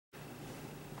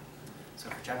So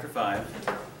for chapter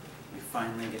 5, we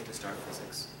finally get to start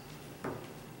physics.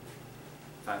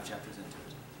 5 chapters into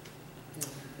it.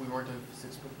 We weren't doing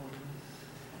physics before.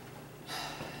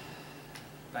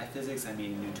 By physics, I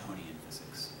mean Newtonian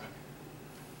physics.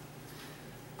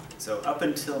 So up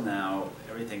until now,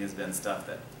 everything has been stuff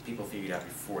that people figured out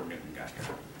before Newton got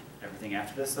here. Everything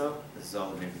after this, though, this is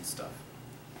all Newton stuff.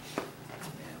 And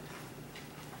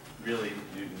really,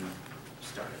 Newton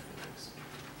started physics.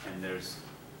 And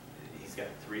he's got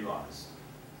 3 laws.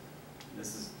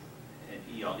 This is, and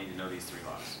you all need to know these 3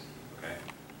 laws, okay?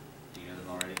 Do you know them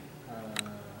already?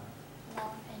 Law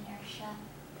of inertia.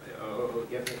 Oh,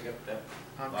 yep.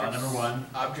 Law number 1.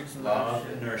 Objects in Law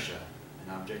motion. of inertia.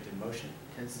 An object in motion.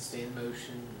 Tends to stay in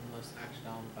motion unless acted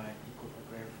on by an equal or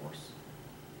greater force.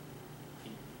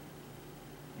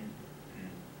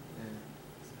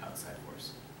 It's an outside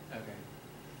force. Okay.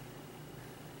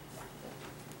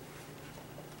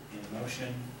 In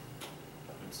motion,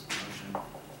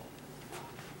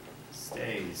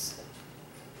 stays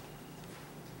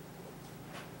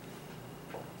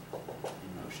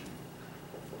in motion.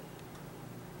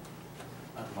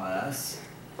 Unless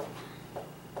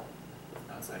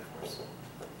outside force.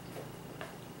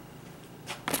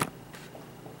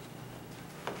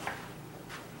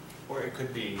 Or it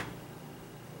could be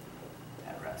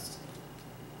at rest.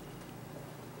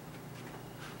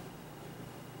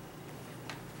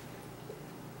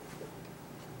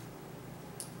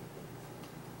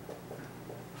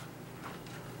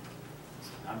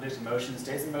 An object in motion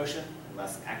stays in motion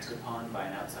unless acted upon by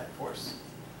an outside force.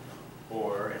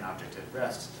 Or an object at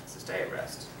rest has to stay at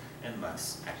rest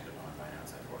unless acted upon by an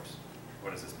outside force.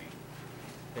 What does this mean?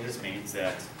 This means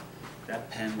that that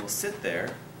pen will sit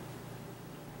there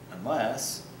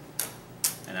unless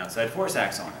an outside force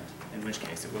acts on it, in which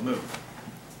case it will move.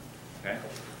 Okay?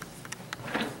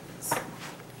 Does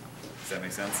that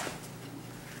make sense?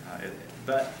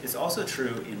 But it's also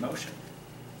true in motion.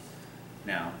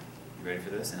 Now, you ready for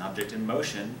this? An object in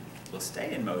motion will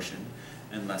stay in motion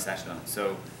unless acted on.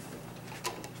 So,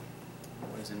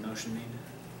 what does in motion mean?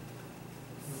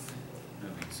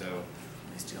 Moving. So,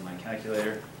 let me steal my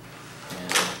calculator,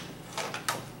 and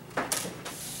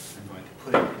I'm going to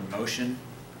put it in motion.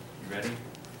 You ready?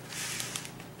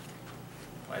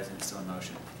 Why isn't it still in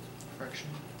motion? Friction.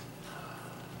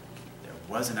 There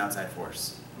was an outside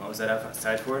force. What was that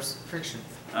outside force? Friction.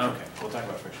 Okay, we'll talk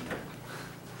about friction later.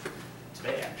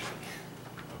 Today, actually.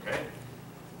 Okay.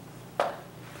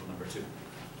 Rule number 2.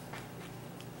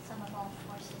 Sum of all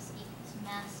forces equals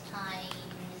mass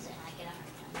times, and I get a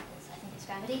hard time with this. I think it's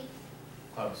gravity.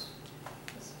 Close.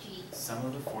 It's G. Sum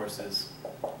of the forces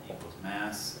equals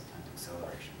mass times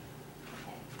acceleration.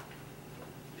 Okay.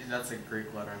 That's a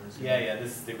Greek letter, I'm assuming. Yeah,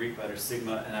 this is the Greek letter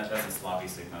sigma, and that's a sloppy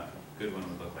sigma. A good one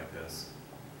would look like this.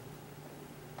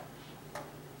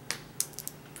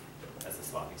 That's a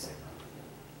sloppy sigma.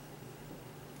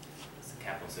 It's a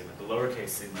capital sigma. The lowercase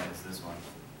sigma is this one.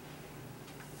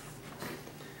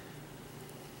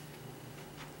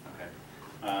 Okay.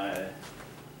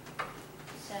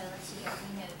 So let's see here.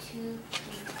 We know 2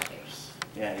 Greek letters.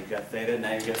 Yeah, you've got theta,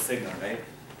 now you've got sigma, right?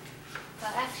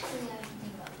 But actually, I didn't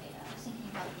think about theta. I was thinking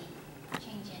about the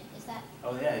change in. Is that?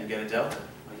 Oh yeah, you've got a delta.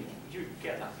 Well, you're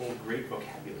getting a whole great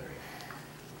vocabulary.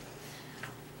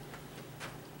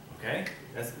 Okay?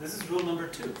 This is rule number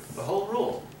 2. The whole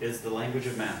rule is the language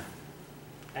of math.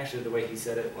 Actually, the way he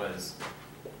said it was,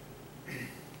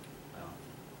 well,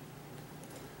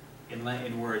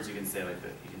 in words you can say like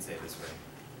that. You can say it this way.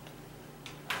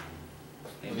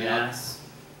 A mass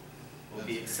will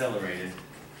be accelerated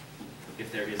if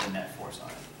there is a net force on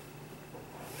it.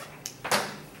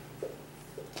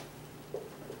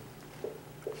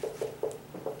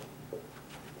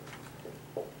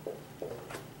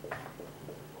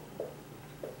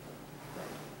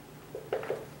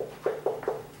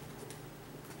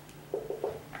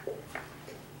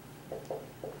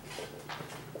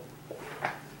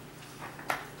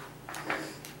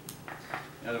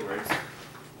 In other words,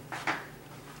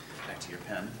 back to your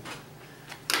pen,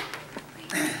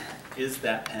 is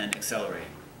that pen accelerating?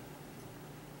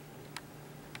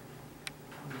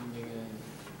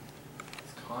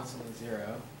 It's constantly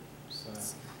 0, so.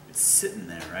 It's sitting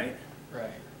there, right?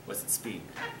 Right. What's its speed?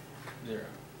 0.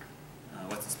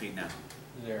 What's its speed now?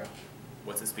 0.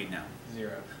 What's its speed now?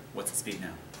 0. What's its speed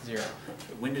now? 0.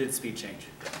 When did its speed change?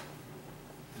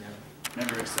 No.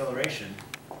 Remember, acceleration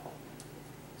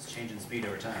is change in speed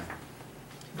over time.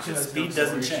 If So its it's no speed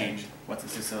doesn't acceleration. change, what's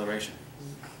its acceleration?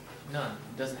 None.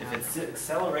 It doesn't If have. its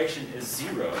acceleration is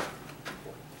 0,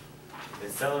 if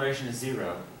acceleration is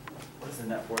 0, what is the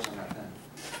net force on that pen?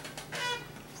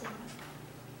 Sigma.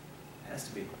 It has has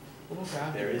to be. What about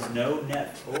gravity? There is no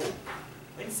net. Oh,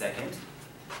 wait a second.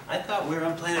 I thought we were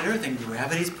on planet Earth and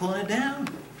gravity's pulling it down.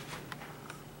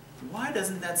 Why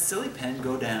doesn't that silly pen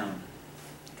go down?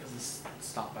 Because it's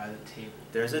stopped by the table.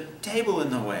 There's a table in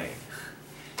the way.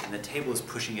 And the table is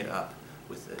pushing it up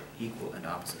with the equal and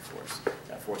opposite force.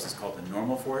 That force is called the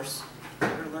normal force. We're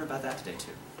going to learn about that today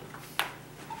too.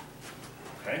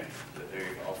 Okay, so there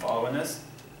you go. All following this?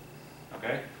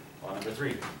 Okay, law number 3.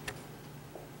 Anybody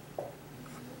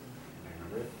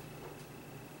remember it?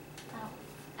 Oh,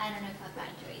 I don't know if I've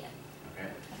gotten to it yet.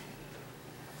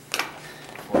 Okay.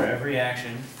 For every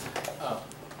action, Oh.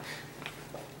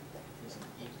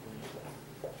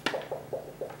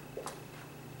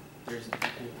 There's an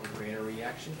equal or greater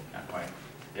reaction. not quite,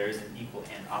 there is an equal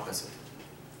and opposite.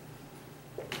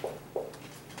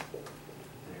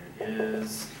 There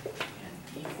is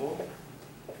an equal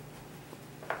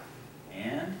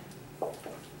and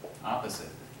opposite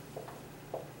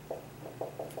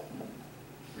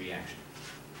reaction.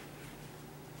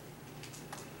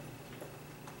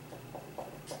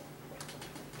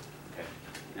 Okay,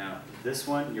 now this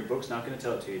one, your book's not going to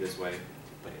tell it to you this way,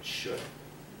 but it should.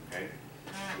 Okay?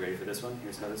 You ready for this one?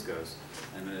 Here's how this goes.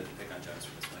 I'm going to pick on Jonas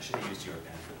for this one. I should have used your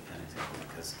pen for the pen example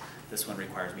because this one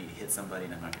requires me to hit somebody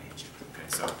and I'm not going to hit you. Okay,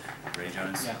 so ready,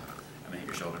 Jonas? Yeah. I'm going to hit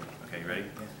your shoulder. Okay, you ready?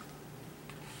 Yeah.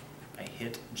 I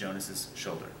hit Jonas's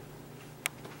shoulder.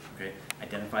 Okay,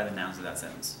 identify the nouns of that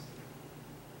sentence.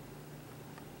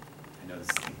 I know this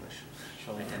is English.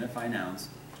 Shoulder. Identify nouns.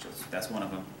 That's one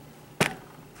of them.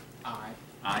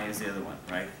 I is the other one,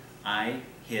 right? I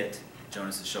hit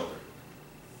Jonas's shoulder.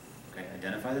 Okay,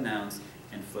 identify the nouns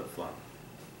and flip-flop.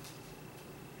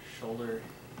 Shoulder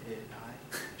hit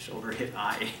eye. Shoulder hit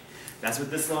I. That's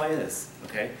what this law is,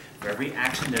 okay? For every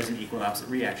action, there's an equal and opposite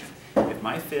reaction. If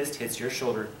my fist hits your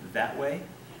shoulder that way,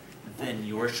 then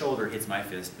your shoulder hits my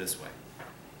fist this way.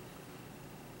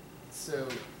 So,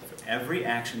 For every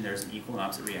action, there's an equal and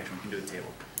opposite reaction. We can do a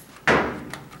table.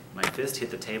 My fist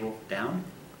hit the table down.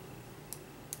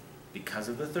 Because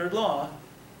of the third law,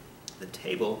 the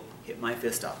table hit my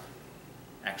fist up.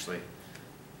 Actually,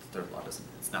 the third law doesn't,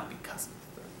 it's not because of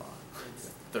the third law.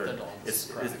 it's Third, the law it's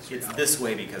describes this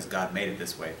way because God made it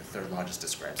this way. The third law just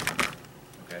describes it.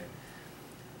 Okay.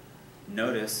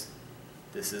 Notice,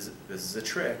 this is a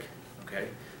trick. Okay.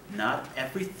 Not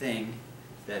everything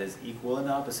that is equal and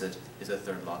opposite is a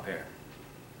third law pair.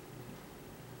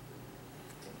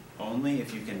 Only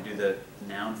if you can do the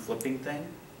noun flipping thing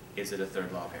is it a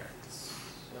third law pair. So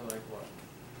like what?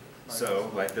 So,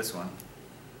 like this one.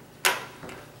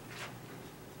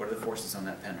 What are the forces on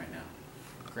that pen right now?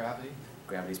 Gravity.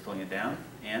 Gravity's pulling it down,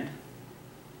 and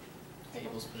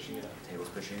Table's pushing it up. table's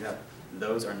pushing it up.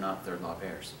 Those are not third law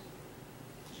pairs.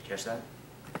 Did you catch that?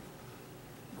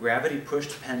 Gravity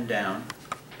pushed pen down.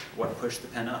 What pushed the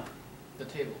pen up? The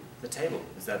table. The table.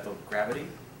 Is that the gravity?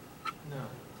 No.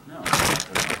 No. It's not a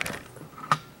third law pair.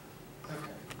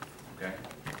 Okay. Okay?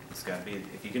 It's got to be,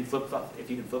 if you can flip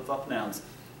flop nouns,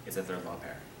 it's a third law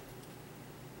pair.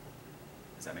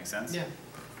 Does that make sense? Yeah.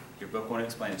 Your book won't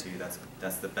explain it to you. That's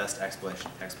the best explanation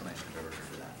I've ever heard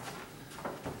for that.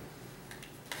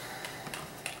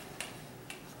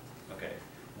 Okay,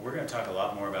 we're going to talk a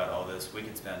lot more about all this. We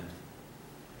could spend,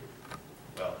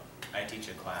 well, I teach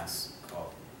a class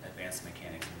called Advanced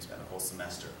Mechanics, and we spend a whole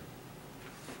semester.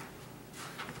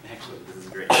 Actually, this is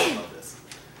great. I love this.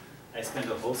 I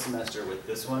spend a whole semester with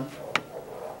this one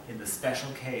in the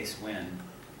special case when,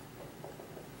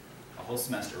 a whole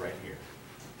semester right here.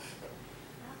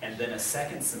 And then a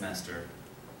second semester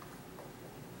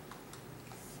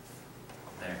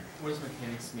there. What does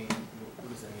mechanics mean? What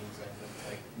does that mean exactly?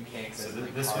 Like mechanics So as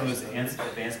like this cars one was and-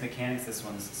 advanced mechanics, this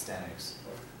one's statics.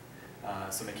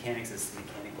 So mechanics is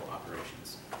mechanical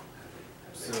operations.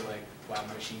 So like why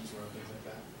machines work, things like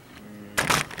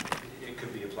that. It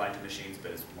could be applied to machines,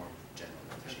 but it's more general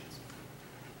than machines.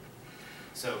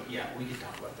 So yeah, we could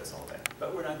talk about this all day,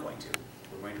 but we're not going to.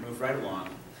 We're going to move right along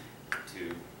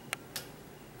to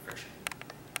friction.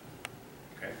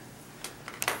 Okay?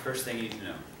 First thing you need to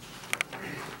know.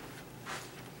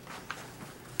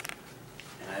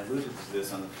 And I alluded to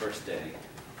this on the first day,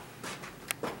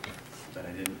 but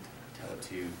I didn't tell it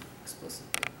to you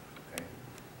explicitly. Okay?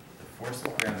 The force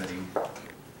of gravity. Okay?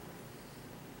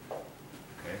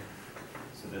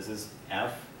 So this is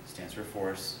F stands for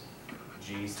force,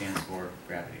 G stands for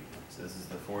gravity. So this is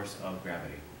the force of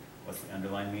gravity. What's the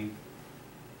underline mean?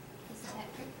 It's a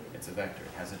vector. It's a vector.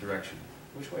 It has a direction.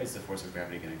 Which way is the force of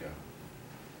gravity going to go?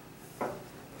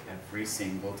 Every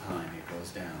single time it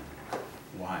goes down.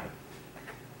 Why?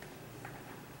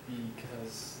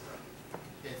 Because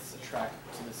it's attracted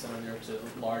to the center there to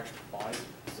a large body,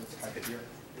 so it's attracted here.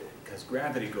 Because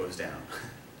gravity goes down,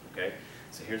 okay?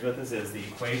 So here's what this is. The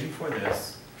equation for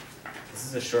this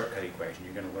is a shortcut equation.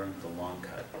 You're going to learn the long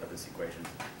cut of this equation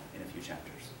in a few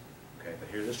chapters, okay? But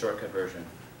here's the shortcut version.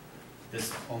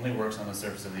 This only works on the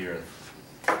surface of the Earth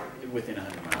within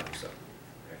 100 miles or so,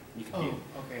 okay? You can Oh, be,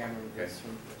 okay, I remember this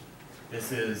from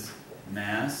this is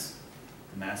mass,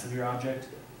 the mass of your object,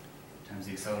 times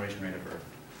the acceleration rate of Earth,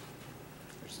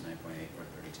 which is 9.8 or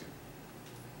 32.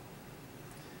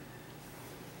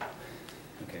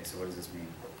 Okay, so what does this mean?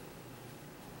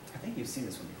 I think you've seen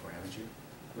this one before, haven't you?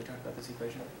 Have we talked about this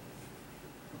equation?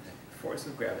 Okay. Force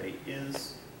of gravity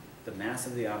is the mass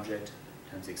of the object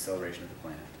times the acceleration of the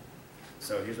planet.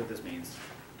 So here's what this means.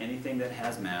 Anything that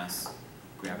has mass,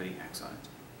 gravity acts on it.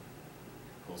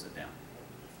 Pulls it down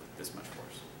with this much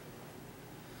force.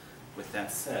 With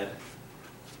that said,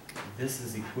 this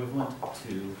is equivalent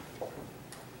to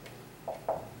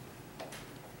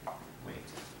weight.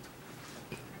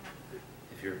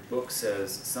 If your book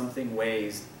says something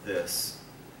weighs this,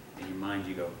 in your mind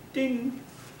you go, ding!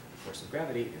 Force of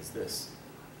gravity is this.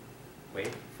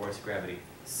 Weight, force of gravity,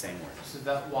 same word. So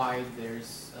that why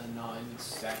there's a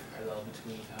non-exact parallel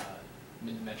between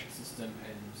the metric system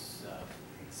and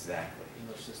Exactly.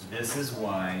 English system. This is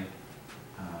why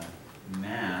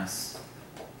mass,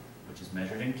 which is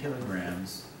measured in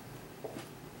kilograms,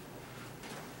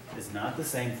 is not the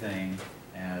same thing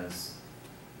as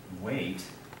weight,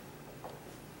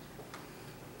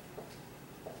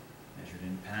 measured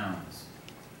in pounds.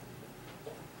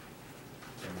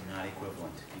 They're not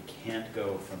equivalent. You can't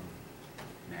go from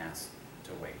mass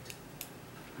to weight.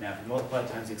 Now, if you multiply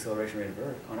times the acceleration rate of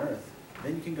Earth, on Earth,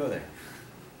 then you can go there.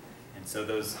 And so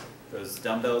those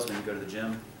dumbbells, when you go to the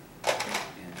gym,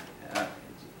 and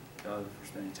for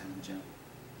spending time in the gym.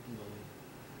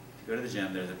 If you go to the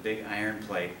gym, there's a big iron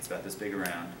plate. It's about this big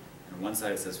around. And on one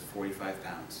side it says 45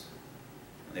 pounds.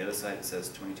 On the other side it says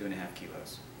 22.5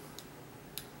 kilos.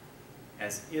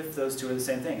 As if those two are the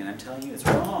same thing. And I'm telling you it's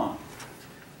wrong.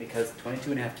 Because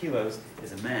 22.5 kilos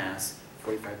is a mass,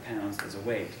 45 pounds is a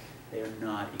weight. They are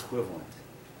not equivalent.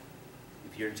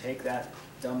 If you were to take that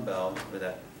dumbbell or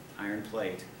that iron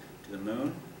plate to the moon,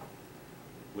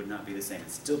 it would not be the same.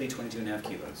 It'd still be 22.5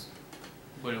 kilos.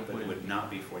 But it would not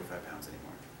be 45 pounds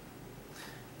anymore.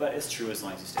 But it's true as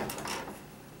long as you stay on planet Earth.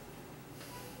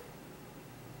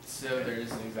 So there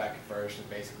is an exact version,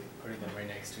 basically putting them right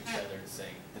next to each other and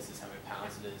saying this is how many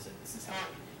pounds it is and this is how many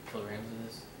kilograms it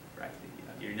is. Right.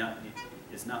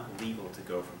 It's not legal to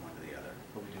go from one to the other.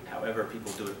 But we do. However,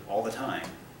 people do it all the time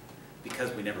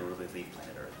because we never really leave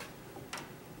planet Earth.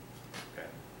 Okay.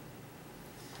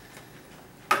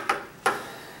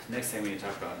 Next thing we need to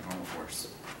talk about normal force.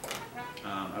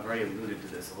 I've already alluded to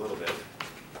this a little bit.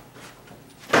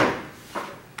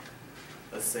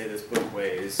 Let's say this book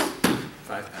weighs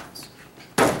 5 pounds.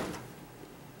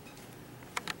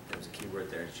 There was a key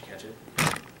word there. Did you catch it?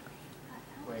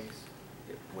 Ways.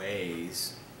 It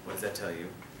weighs. What does that tell you?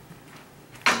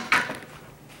 How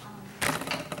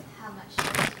much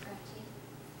force of gravity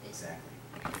is Exactly.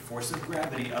 The force of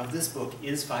gravity of this book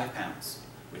is 5 pounds.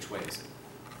 Which way is it?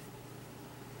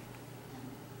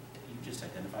 You just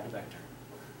identified a vector.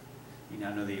 You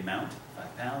now know the amount,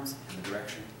 5 pounds, and the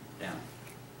direction, down.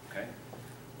 Okay?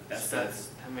 With that So said, that's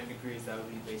how many degrees? That would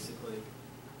be basically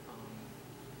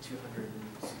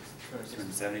 260.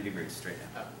 270 degrees straight down.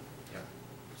 Oh, Yep.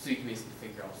 so you can basically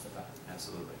figure all stuff out.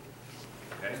 Absolutely.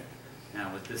 Okay?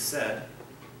 Now with this said,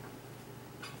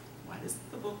 why does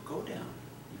the book go down?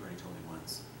 You've already told me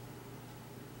once.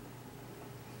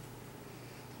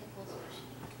 tables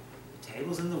pushing it. The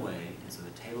table's in the way, and so the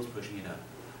table's pushing it up.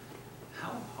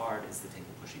 How hard is the table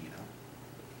pushing it up?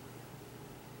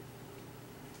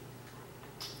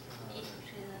 Equal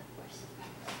to the force of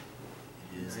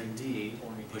gravity. It is indeed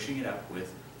pushing it up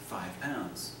with 5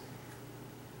 pounds.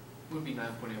 Would be 9.81. Oh,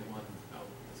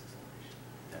 that's acceleration.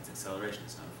 That's acceleration,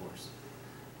 it's not a force.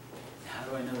 How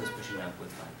do I know it's pushing it up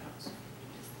with 5 pounds?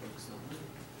 Just focus on it.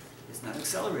 It's not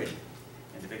accelerating.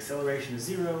 And if acceleration is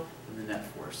 0, then the net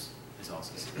force is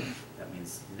also 0. That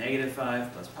means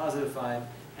 -5 plus +5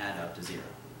 add up to 0.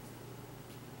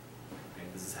 Okay,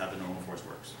 this is how the normal force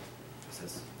works. It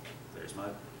says, there's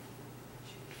mud.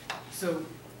 So,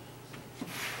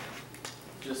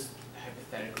 just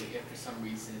hypothetically, if for some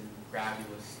reason gravity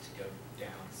was to go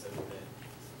down so that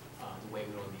the weight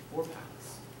would only be 4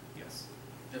 pounds, Yes.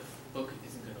 the book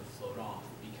isn't going to float off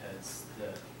because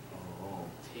the Oh.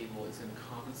 table is going to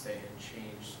compensate and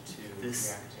change to This-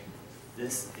 reacting.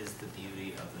 This is the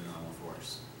beauty of the normal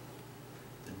force.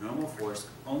 The normal force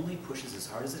only pushes as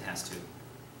hard as it has to,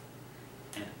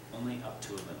 and only up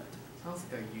to a limit. Sounds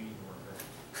like a union worker.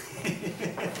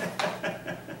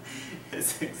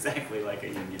 It's exactly like a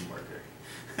union worker.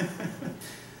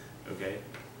 Okay?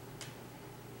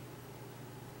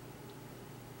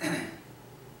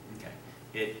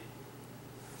 Okay.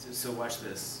 So watch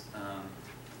this. I'm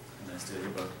gonna steal your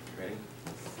book. You ready?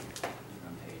 You're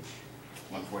on page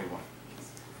 141.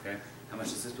 Okay? How much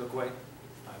does this book weigh?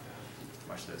 5 pounds.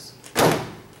 Watch this.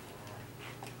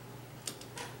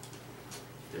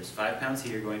 There's 5 pounds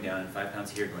here going down and 5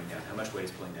 pounds here going down. How much weight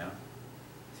is pulling down?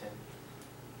 10.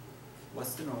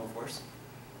 What's the normal force?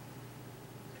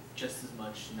 Just as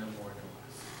much, no more, no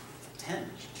less. 10.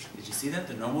 Did you see that?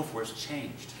 The normal force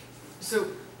changed. So,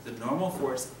 The normal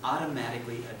force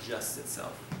automatically adjusts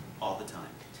itself all the time.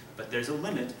 But there's a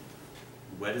limit.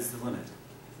 What is the limit?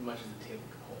 as much as the table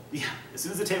can hold. Yeah, as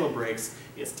soon as the table breaks,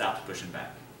 it stops pushing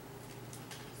back.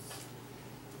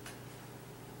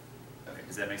 Okay,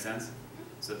 does that make sense?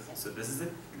 So this is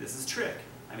a trick.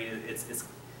 I mean, it's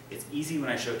easy when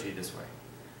I show it to you this way.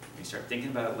 When you start thinking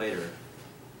about it later,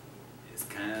 it's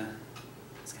kind of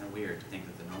weird to think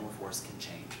that the normal force can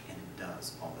change, and it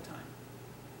does all the time.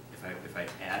 If I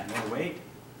add more weight,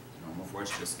 the normal force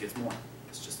just gets more.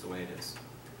 It's just the way it is.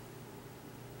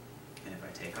 And if I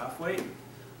take off weight,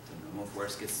 the normal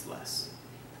force gets less.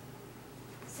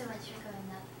 So as you're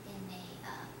going up in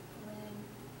a balloon,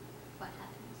 what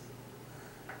happens?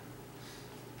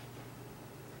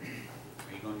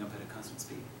 Are you going up at a constant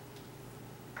speed?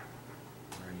 Or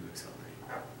are you accelerating?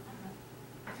 I don't know.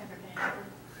 I've never been in a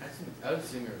balloon. I would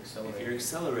assume you're If accelerating. you're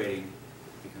accelerating,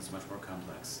 it becomes much more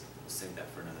complex. We'll save that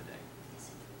for another day.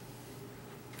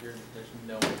 There's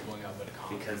no way going up at a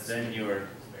constant Because then speed. you're-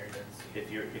 It's very dense.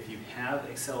 If you have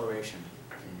acceleration,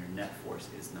 then your net force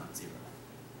is not zero.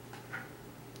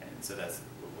 And so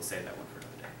we'll save that one for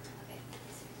another day.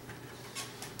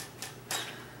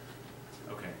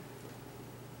 Okay. Okay.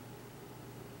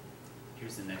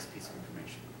 Here's the next piece of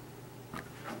information.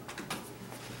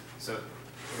 So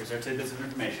here's our tidbits of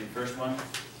information. First one,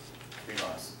 free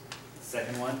loss.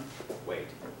 Second one, weight.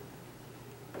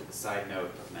 With a side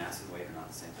note of mass and weight are not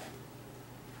the same thing.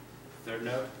 Third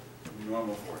note,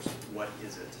 normal force. What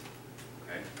is it?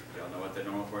 Okay, you all know what the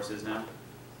normal force is now?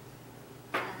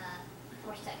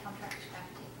 Force that counteracts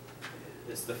gravity.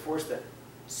 It's the force that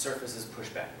surfaces push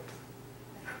back with.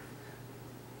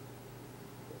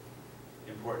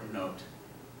 Important note.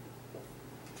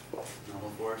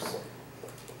 Normal force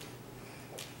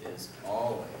is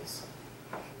always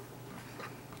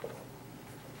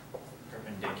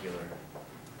perpendicular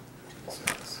to the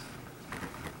surface.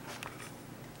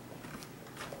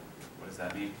 What does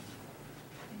that mean?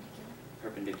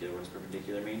 Perpendicular. Perpendicular. What does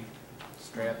perpendicular mean?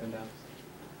 Straight up and down.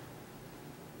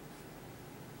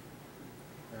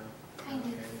 No. Kind of.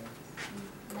 Okay,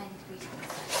 yeah. 90 degrees on the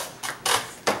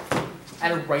side.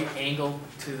 At a right angle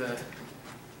to the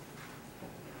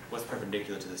What's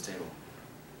perpendicular to this table?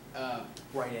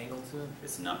 right angle to it?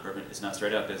 It's not it's not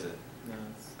straight up, is it? No,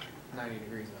 it's 90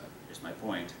 degrees up. Here's my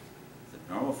point.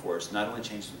 The normal force not only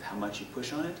changes with how much you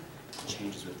push on it, it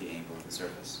changes with the angle of the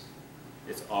surface.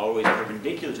 It's always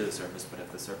perpendicular to the surface, but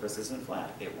if the surface isn't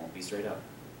flat, it won't be straight up.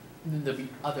 And then there'll be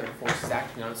other forces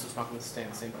acting on it, so it's not going to stay in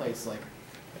the same place. Like,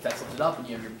 if that's lifted up and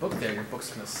you have your book there, your book's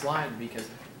going to slide because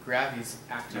gravity's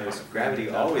acting on Notice it. gravity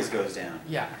always goes down.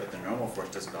 Yeah. But the normal force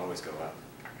doesn't always go up.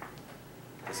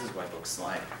 This is why books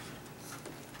slide.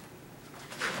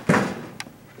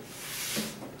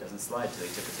 It doesn't slide till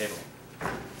you tip the table.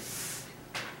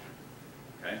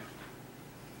 Okay?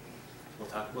 We'll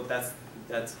talk, well that's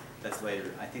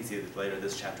later. I think it's either later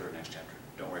this chapter or next chapter.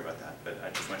 Don't worry about that. But I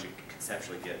just want you to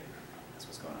conceptually get that's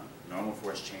what's going on. Normal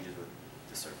force changes with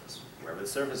the surface. Wherever the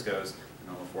surface goes, the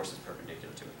normal force is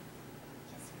perpendicular to it.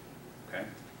 Okay?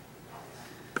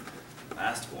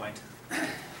 Last point.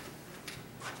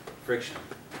 Friction.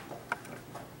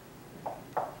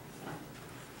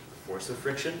 Force of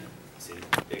friction. See,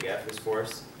 big F is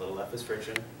force, little f is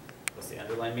friction. What's the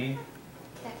underline mean?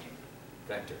 Vector.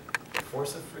 Vector. The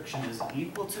force of friction is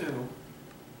equal to the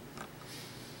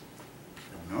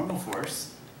normal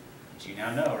force, which you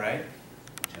now know, right?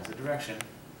 Which has a direction,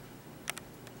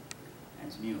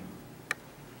 times mu.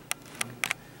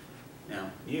 Now,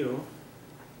 mu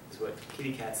is what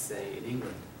kitty cats say in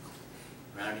England.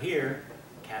 Around here,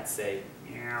 cats say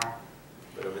meow,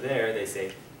 but over there they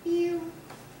say meow.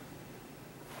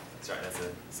 Sorry, that's a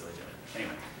silly joke.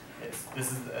 Anyway,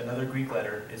 this is another Greek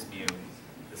letter is mu.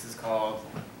 This is called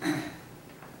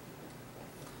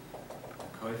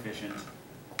coefficient of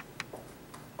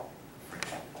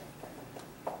friction.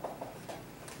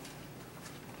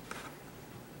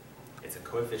 It's a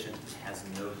coefficient that has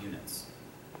no units.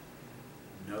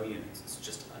 No units. It's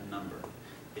just a number.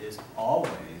 It is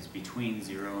always between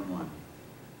 0 and 1.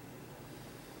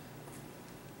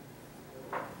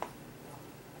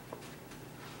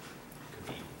 Could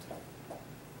be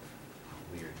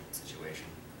a weird situation.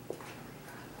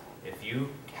 If you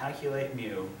calculate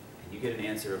mu and you get an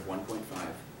answer of 1.5,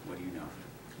 what do you know?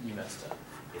 You messed up.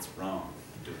 It's wrong.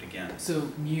 Do it again.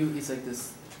 So mu is like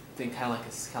this thing, kind of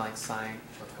like sine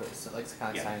or cos, so like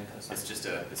kind of Yeah. sine and cosine.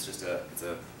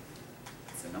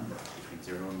 It's a number between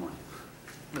 0 and 1.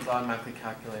 It's automatically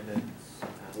calculated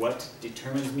somehow. What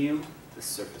determines mu? The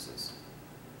surfaces.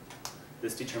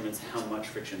 This determines how much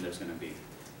friction there's going to be.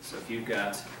 So if you've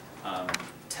got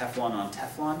Teflon on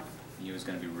Teflon, mu is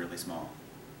going to be really small.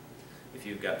 If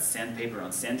you've got sandpaper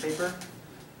on sandpaper,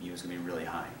 mu is going to be really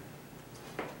high.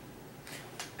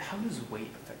 How does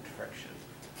weight affect friction?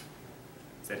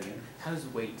 Say it again. How does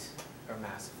weight or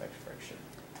mass affect friction?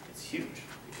 It's huge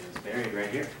because it's buried right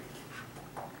here.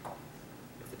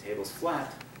 If the table's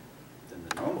flat, then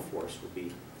the normal force would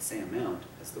be the same amount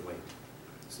as the weight.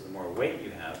 So the more weight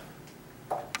you have,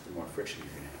 the more friction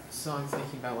you're going to have. So I'm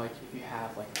thinking about like if you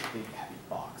have like a big heavy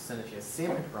box, and if you have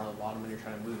sandpaper on the bottom and you're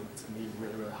trying to move, it's going to be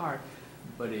really, really hard.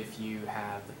 But if you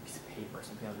have like a piece of paper or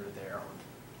something under there, or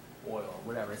oil or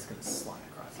whatever, it's going to slide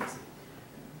across easily.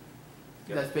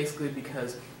 Yep. That's basically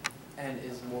because n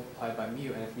is multiplied by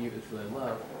mu, and if mu is really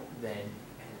low, then n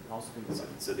also be low.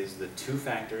 So these are the two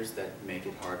factors that make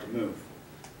it hard to move.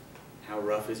 How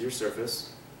rough is your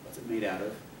surface? What's it made out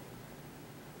of?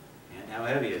 And how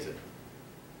heavy is it?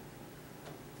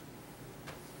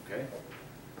 Okay?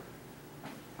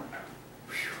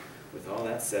 Whew. With all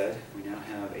that said, we now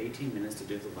have 18 minutes to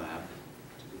do the lab,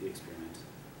 to do the experiment.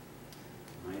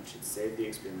 I should save the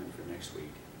experiment for next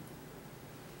week.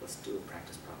 Let's do a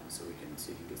practice problem so we can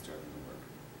see if you can get started on the work.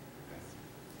 Okay?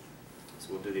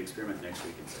 So we'll do the experiment next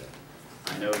week instead.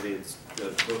 I know the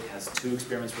book has 2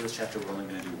 experiments for this chapter, we're only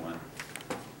going to do 1.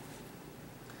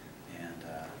 And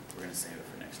we're going to save it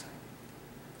for next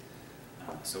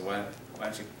time. So why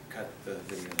don't you cut the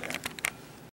video there?